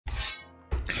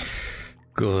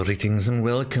Greetings and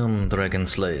welcome, Dragon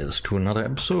Slayers, to another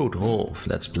episode of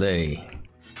Let's Play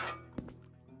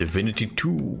Divinity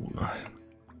 2,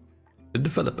 the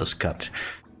Developer's Cut.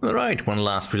 Alright, when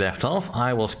last we left off,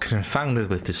 I was confounded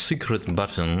with the secret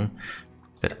button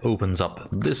that opens up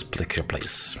this particular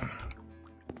place.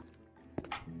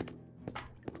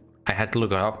 I had to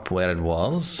look up where it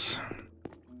was.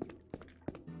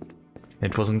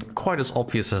 It wasn't quite as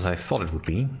obvious as I thought it would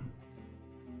be.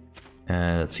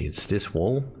 Let's see, it's this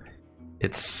wall.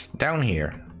 It's down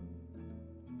here.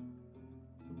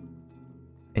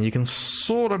 And you can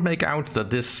sort of make out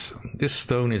that this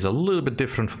stone is a little bit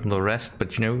different from the rest,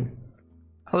 but you know,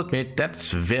 I'll admit, that's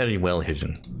very well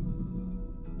hidden.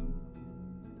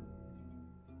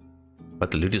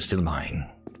 But the loot is still mine.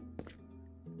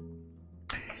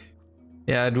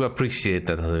 Yeah, I do appreciate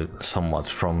that somewhat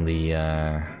from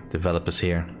the developers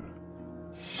here.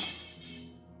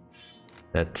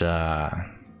 That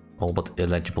all but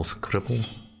illegible scribble.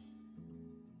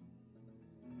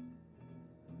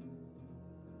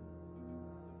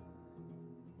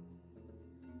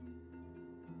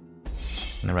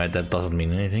 Alright, that doesn't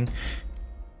mean anything.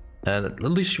 At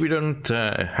least we don't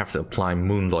have to apply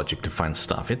moon logic to find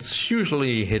stuff. It's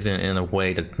usually hidden in a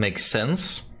way that makes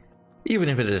sense, even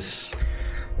if it is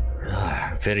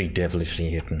very devilishly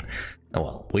hidden. Oh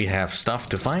well, we have stuff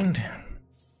to find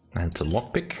and to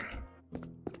lockpick.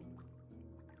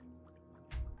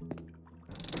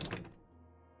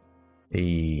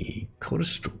 A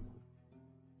crystal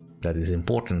that is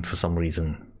important for some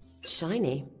reason.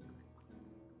 Shiny.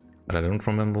 But I don't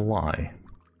remember why.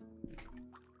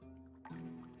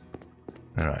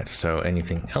 Alright, so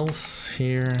anything else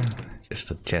here?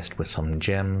 Just a chest with some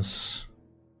gems.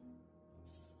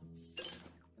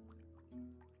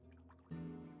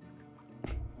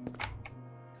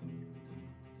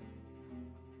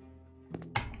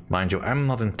 Mind you, I'm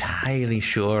not entirely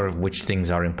sure which things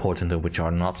are important and which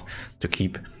are not to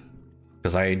keep,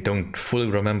 because I don't fully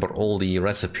remember all the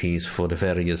recipes for the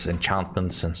various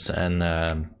enchantments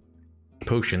and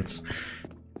potions.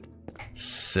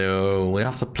 So we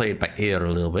have to play it by ear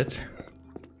a little bit,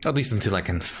 at least until I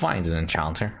can find an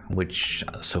enchanter, which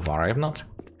so far I have not.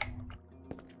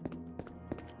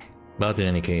 But in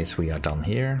any case, we are done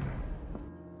here.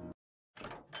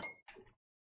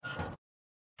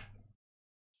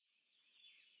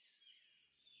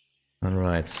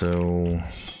 Alright, so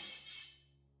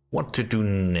what to do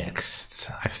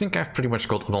next? I think I've pretty much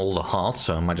gotten all the hearts,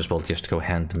 so I might as well just go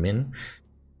hand them in.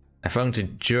 I found a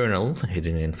journal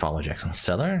hidden in Farmer Jackson's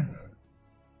cellar.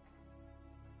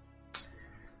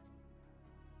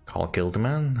 Carl killed the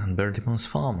man and buried him on his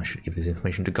farm. I should give this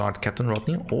information to guard Captain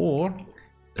Rodney, or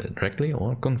directly,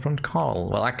 or confront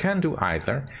Carl. Well, I can do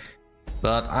either,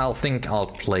 but I'll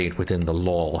play it within the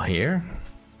law here.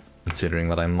 Considering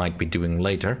what I might be doing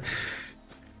later,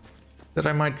 that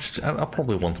I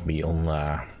probably want to be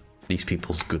on these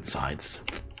people's good sides.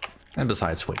 And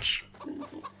besides which,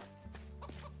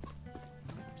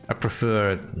 I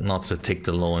prefer not to take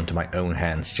the law into my own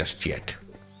hands just yet.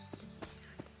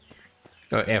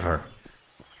 Or ever.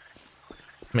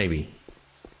 Maybe.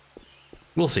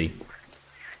 We'll see.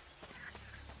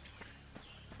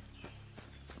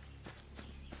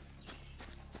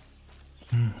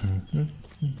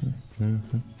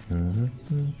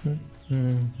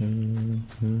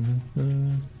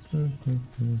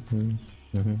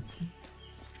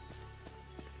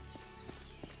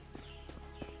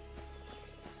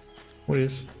 What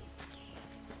is?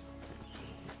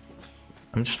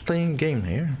 I'm just playing a game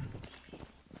here.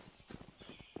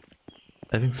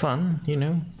 Having fun, you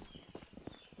know.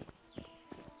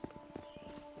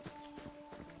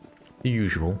 The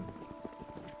usual.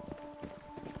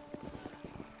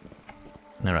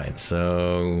 Alright,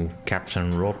 so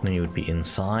Captain Rodney would be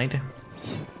inside.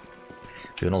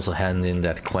 You can also hand in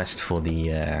that quest for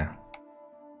the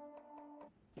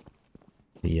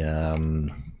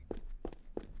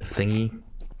thingy.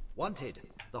 Wanted.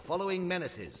 The following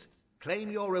menaces.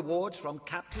 Claim your rewards from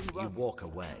Captain Rodney. You walk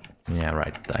away. Yeah,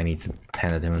 right. I need to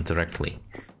hand it him directly.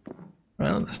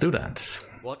 Well, let's do that.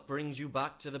 What brings you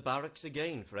back to the barracks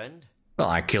again, friend? Well,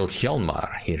 I killed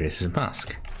Hjalmar. Here is his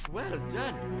mask. Well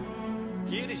done.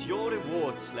 Here is your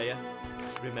reward, Slayer.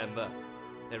 Remember,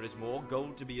 there is more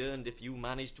gold to be earned if you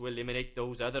manage to eliminate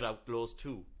those other outlaws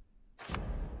too.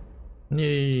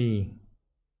 Yay.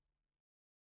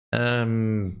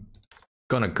 Gonna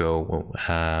go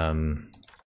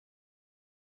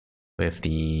with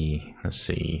the, let's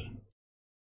see,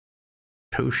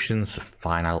 potions.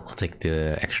 Fine, I'll take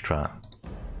the extra.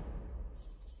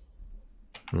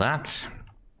 That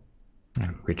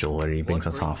which already brings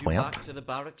us halfway up. Back to the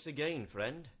barracks again,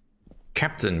 friend?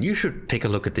 Captain, you should take a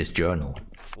look at this journal.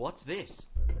 What's this?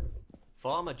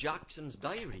 Farmer Jackson's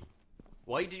diary.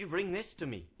 Why did you bring this to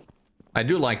me? I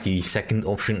do like the second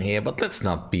option here, but let's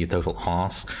not be a total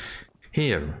ass.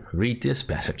 Here, read this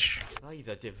passage. By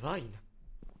the divine.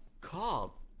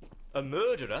 Carl, a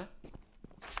murderer?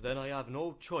 Then I have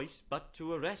no choice but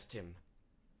to arrest him.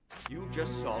 You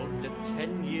just solved a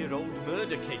 10-year-old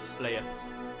murder case, Slayer.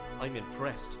 I'm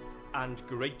impressed and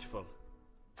grateful.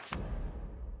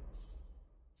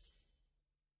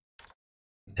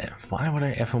 Why would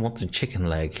I ever want a chicken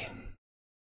leg?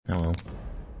 Oh well.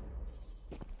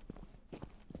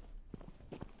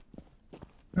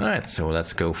 Alright, so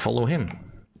let's go follow him.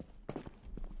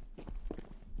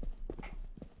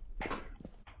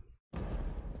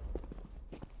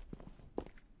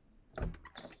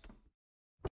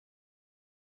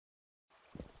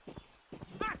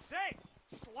 That's it!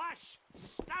 Slash,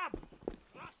 stab,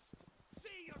 thrust,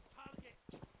 see your target,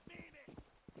 name it,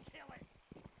 kill it.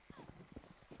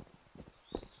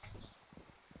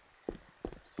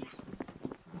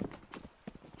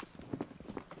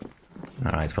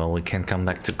 Alright, well, we can come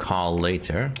back to Carl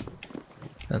later.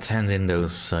 Let's hand in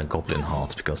those goblin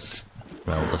hearts, because,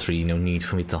 well, there's really no need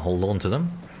for me to hold on to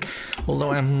them.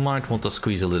 Although I might want to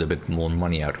squeeze a little bit more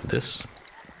money out of this.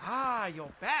 Ah,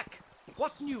 you're back.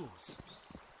 What news?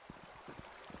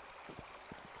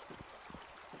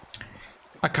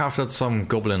 I carved out some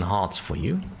goblin hearts for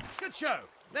you. Good show.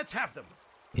 Let's have them.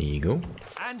 Here you go.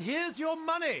 And here's your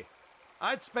money.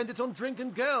 I'd spend it on drink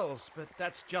and girls, but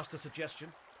that's just a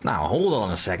suggestion. Now, hold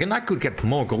on a second. I could get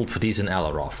more gold for these in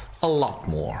Alaroth. A lot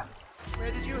more.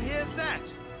 Where did you hear that?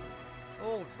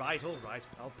 All right, all right.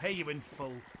 I'll pay you in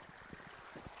full.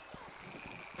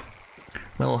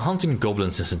 Well, hunting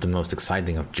goblins isn't the most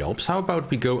exciting of jobs. How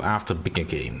about we go after bigger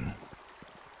game?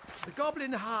 The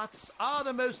goblin hearts are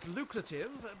the most lucrative,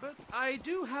 but I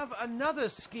do have another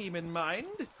scheme in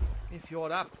mind, if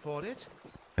you're up for it.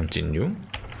 Continue.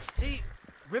 See,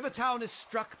 Rivertown is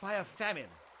struck by a famine,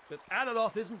 but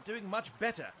Alaroth isn't doing much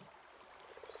better.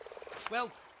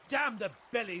 Well, damn the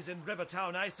bellies in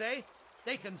Rivertown, I say.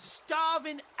 They can starve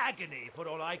in agony for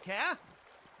all I care.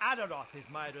 Alaroth is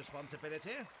my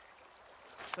responsibility.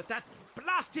 But that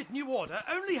blasted New Order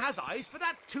only has eyes for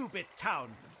that two-bit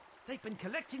town. They've been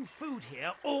collecting food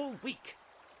here all week.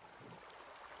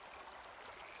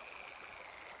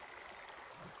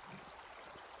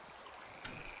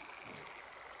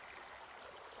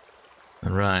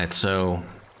 Right, so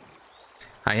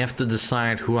I have to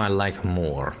decide who I like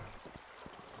more.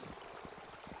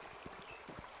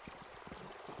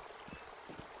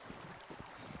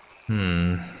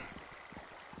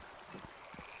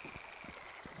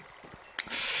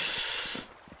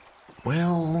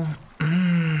 Well,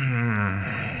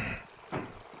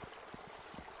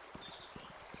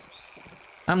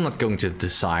 I'm not going to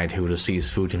decide who receives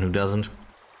food and who doesn't.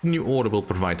 New Order will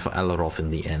provide for Alaroth in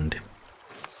the end.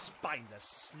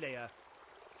 Spineless slayer.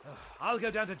 Ugh, I'll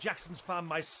go down to Jackson's farm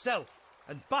myself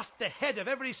and bust the head of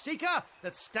every seeker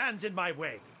that stands in my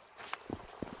way.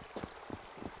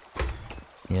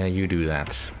 Yeah, you do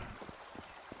that.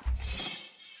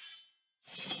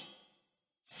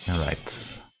 Alright.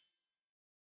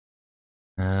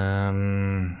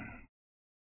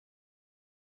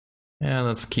 Yeah,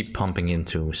 let's keep pumping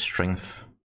into strength.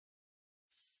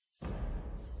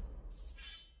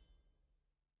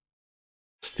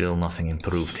 Still nothing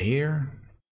improved here.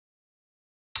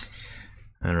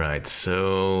 Alright,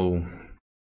 so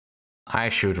I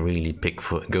should really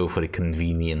go for the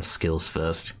convenience skills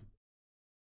first.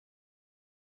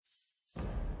 I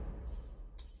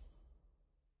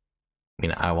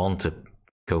mean, I want to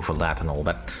go for that and all,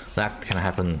 but that can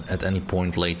happen at any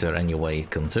point later anyway,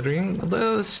 considering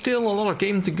there's still a lot of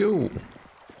game to go.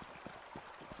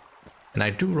 And I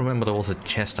do remember there was a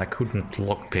chest I couldn't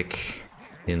lockpick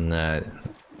in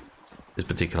this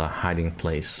particular hiding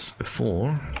place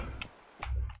before.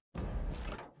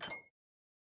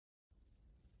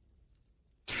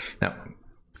 Now,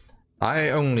 I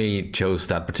only chose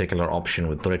that particular option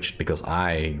with Richard because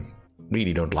I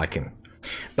really don't like him.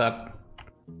 But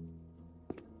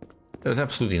there's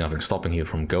absolutely nothing stopping you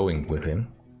from going with him.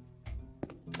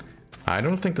 I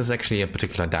don't think there's actually a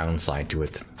particular downside to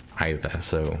it either,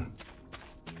 so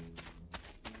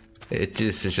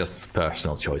this is just a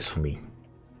personal choice for me.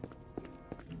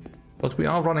 But we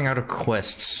are running out of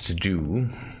quests to do.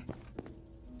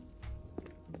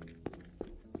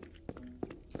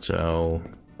 So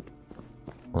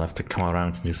we'll have to come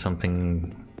around and do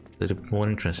something a little bit more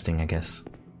interesting, I guess.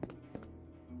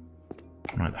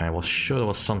 Right, I was sure there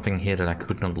was something here that I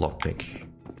could not lockpick.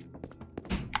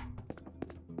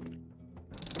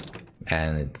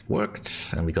 and it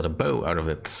worked, and we got a bow out of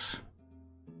it.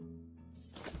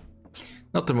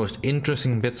 Not the most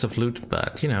interesting bits of loot,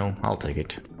 but you know, I'll take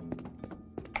it.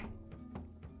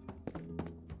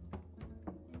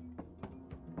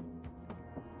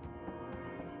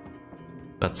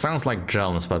 That sounds like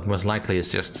drums, but most likely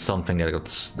it's just something that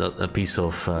got a piece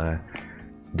of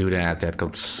doodad that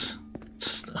got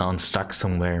unstuck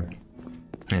somewhere.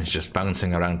 And it's just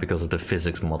bouncing around because of the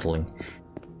physics modeling.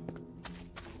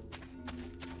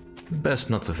 Best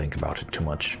not to think about it too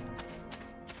much.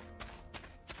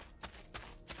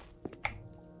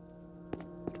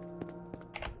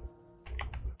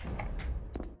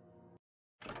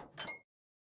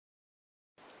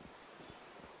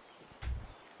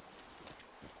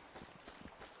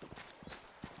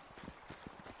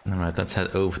 Alright, let's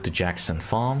head over to Jackson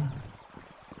Farm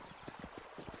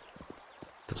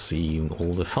to see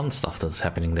all the fun stuff that's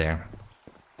happening there.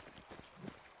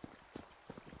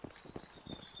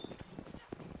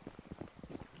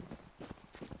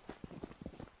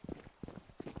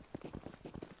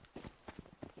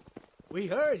 We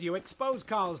heard you exposed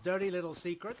Carl's dirty little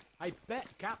secret. I bet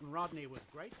Captain Rodney was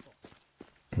grateful.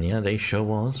 Yeah, they sure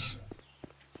was.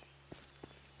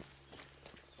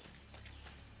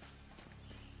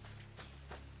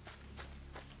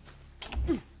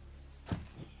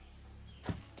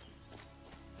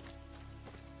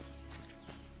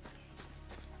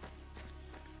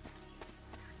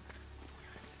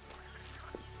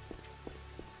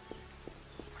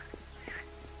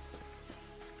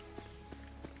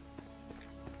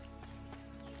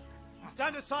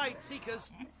 Stand aside,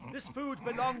 Seekers. This food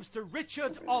belongs to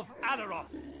Richard of Alaroth.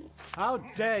 How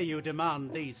dare you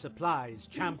demand these supplies,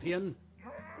 champion?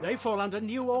 They fall under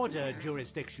New Order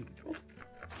jurisdiction.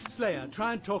 Slayer,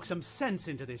 try and talk some sense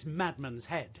into this madman's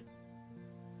head.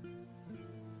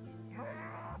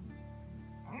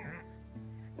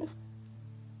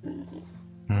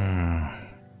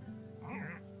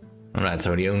 Alright,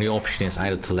 so the only option is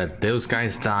either to let those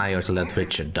guys die or to let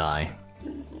Richard die.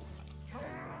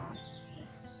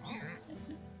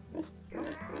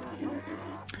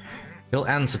 He'll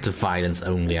answer to violence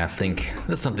only, I think.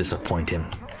 Let's not disappoint him.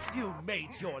 You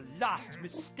made your last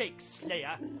mistake,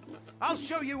 Slayer. I'll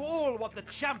show you all what the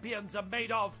champions are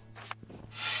made of.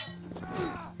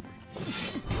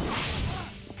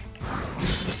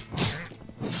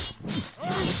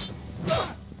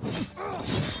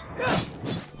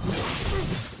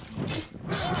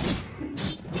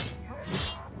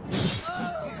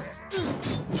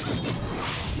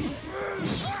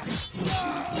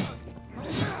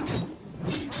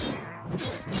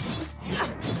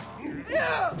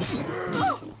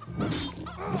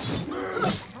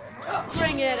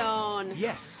 Bring it on!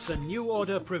 Yes, the New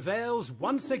Order prevails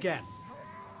once again.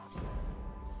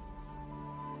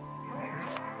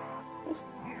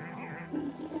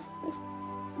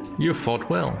 You fought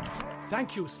well.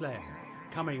 Thank you, Slayer.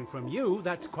 Coming from you,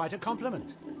 that's quite a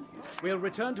compliment. We'll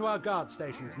return to our guard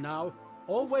stations now,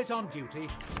 always on duty.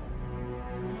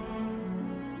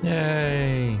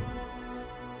 Yay!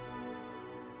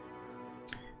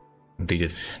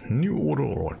 Completed New Order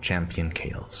or Champion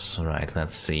Chaos. Alright,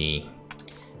 let's see.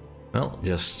 Well,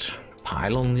 just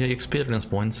pile on the experience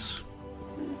points.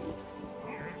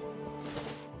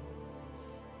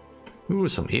 Ooh,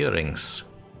 some earrings.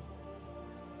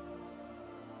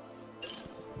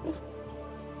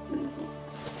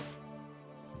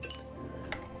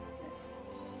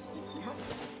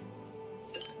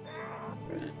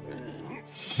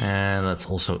 And let's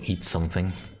also eat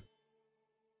something.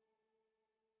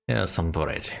 Yeah, some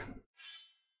bread.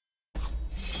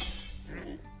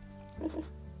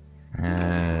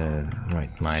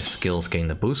 Right, my skills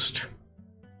gain a boost.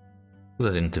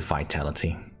 Put it into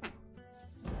vitality.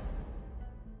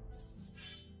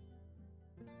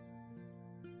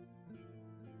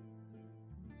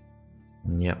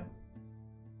 Yep.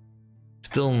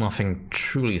 Still nothing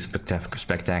truly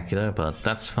spectacular, but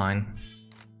that's fine.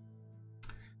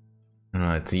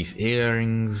 Alright, these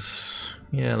earrings...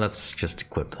 Yeah, let's just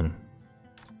equip them.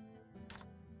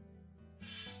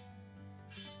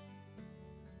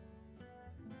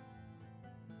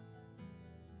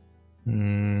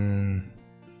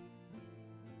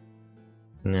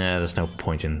 Yeah, there's no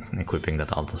point in equipping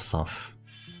that other stuff.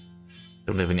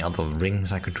 Don't have any other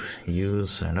rings I could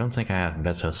use. I don't think I have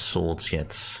better swords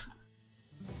yet.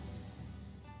 I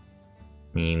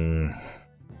mean...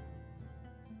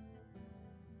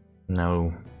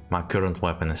 No, my current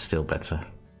weapon is still better.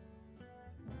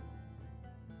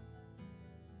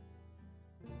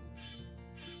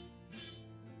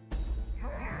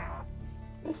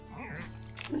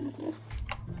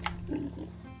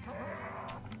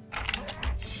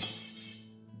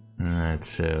 Alright,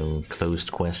 so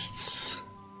closed quests.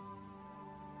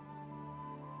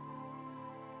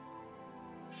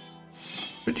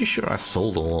 Pretty sure I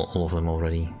sold all of them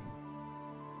already.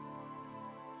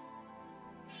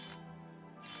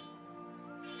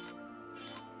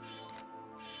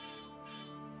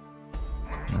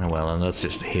 Well, and let's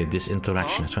just hear this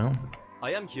interaction as well.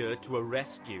 I am here to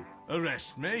arrest you.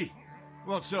 Arrest me?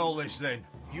 What's all this then?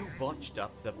 You botched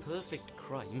up the perfect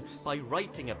crime by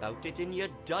writing about it in your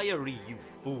diary, you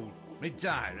fool. My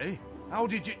diary? How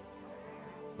did you...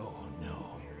 Oh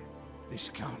no. This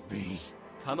can't be.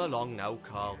 Come along now,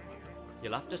 Carl.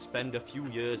 You'll have to spend a few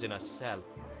years in a cell.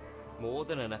 More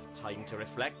than enough time to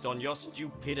reflect on your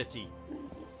stupidity.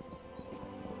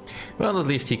 Well, at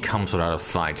least he comes without a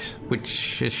fight,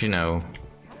 which is, you know,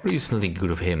 reasonably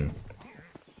good of him.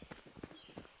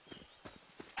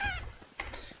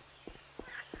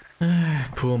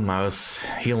 Poor Mouse.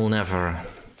 He'll never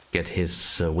get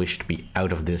his wish to be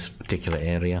out of this particular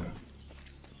area.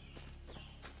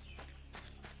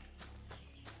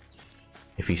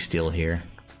 If he's still here.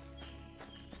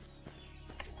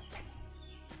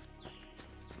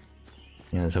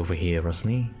 Yeah, it's over here,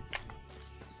 wasn't he?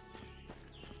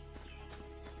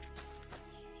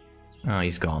 Oh,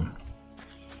 he's gone.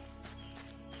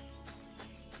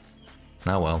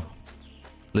 Oh well.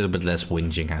 A little bit less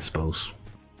whinging, I suppose.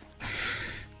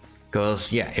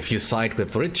 Because, yeah, if you side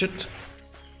with Richard,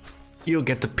 you'll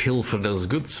get the pill for those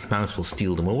goods. Mouse will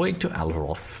steal them away to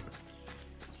Alvaroth.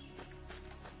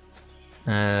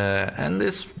 And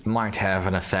this might have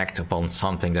an effect upon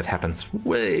something that happens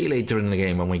way later in the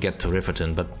game when we get to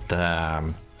Riverton, but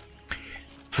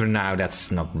for now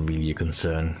that's not really a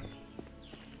concern.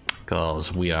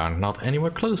 Because we are not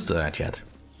anywhere close to that yet.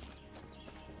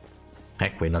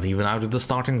 Heck, we're not even out of the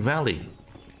starting valley.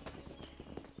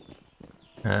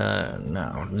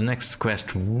 No, the next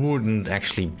quest wouldn't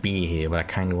actually be here, but I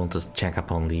kind of want to check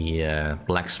up on the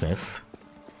blacksmith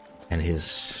and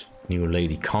his new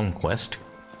lady conquest.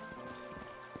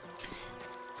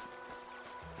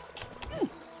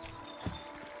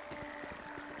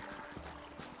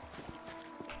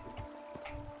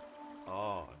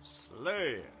 Oh,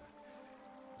 Slayer.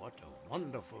 What a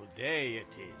wonderful day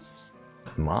it is.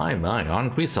 My,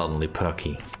 aren't we suddenly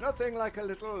perky? Nothing like a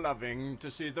little loving to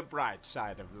see the bright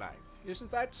side of life.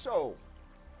 Isn't that so?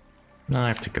 I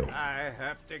have to go. I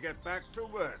have to get back to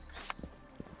work.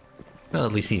 Well,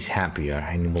 at least he's happier,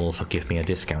 and he will also give me a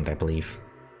discount, I believe.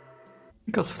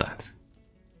 Because of that.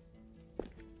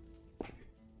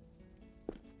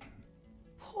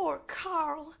 Poor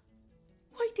Carl.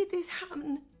 Why did this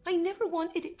happen? I never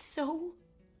wanted it so.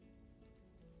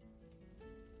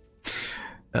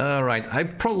 Right, I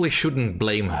probably shouldn't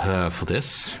blame her for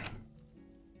this.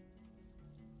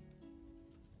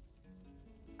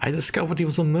 I discovered he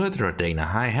was a murderer, Dana.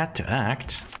 I had to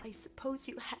act. I suppose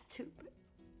you had to, but...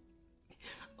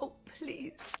 Oh,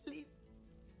 please, leave.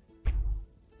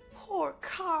 Poor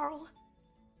Carl.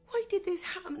 Why did this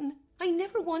happen? I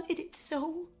never wanted it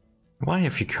so. Why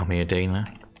have you come here,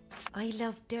 Dana? I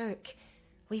love Dirk.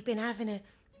 We've been having a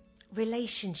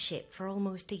relationship for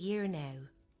almost a year now.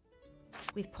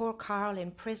 With poor Carl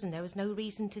in prison, there was no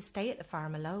reason to stay at the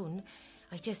farm alone.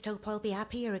 I just hope I'll be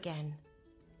happier again.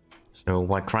 So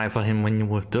why cry for him when you're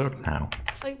with Dirk now?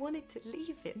 I wanted to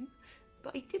leave him,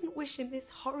 but I didn't wish him this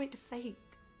horrid fate.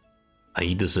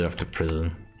 He deserved the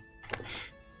prison.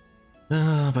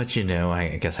 But you know,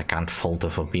 I guess I can't fault her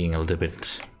for being a little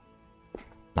bit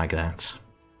like that.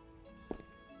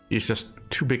 She's just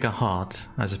too big a heart,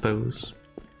 I suppose.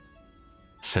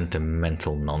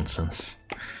 Sentimental nonsense.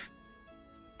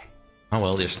 Oh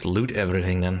well, just loot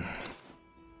everything then.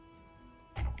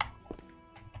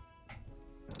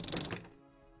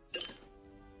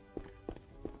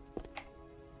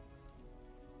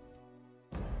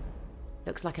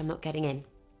 Looks like I'm not getting in.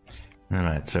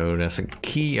 Alright, so there's a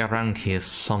key around here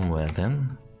somewhere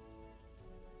then.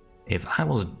 If I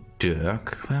was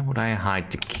Dirk, where would I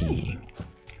hide the key?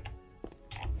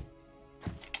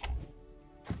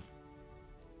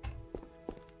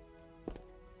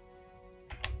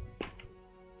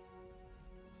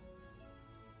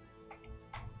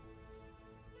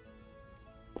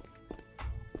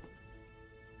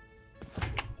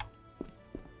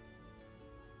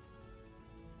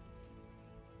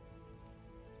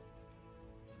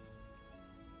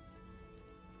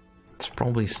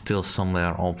 Probably still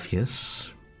somewhere obvious.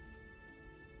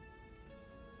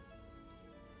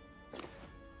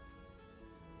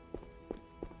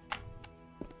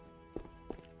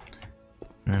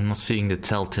 I'm not seeing the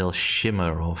telltale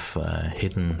shimmer of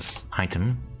hidden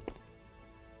item.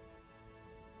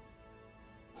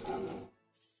 I'll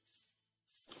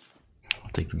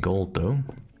take the gold though.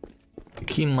 The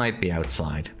key might be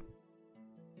outside.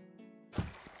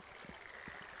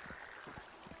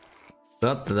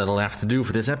 But that'll have to do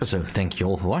for this episode. Thank you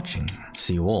all for watching.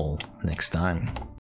 See you all next time.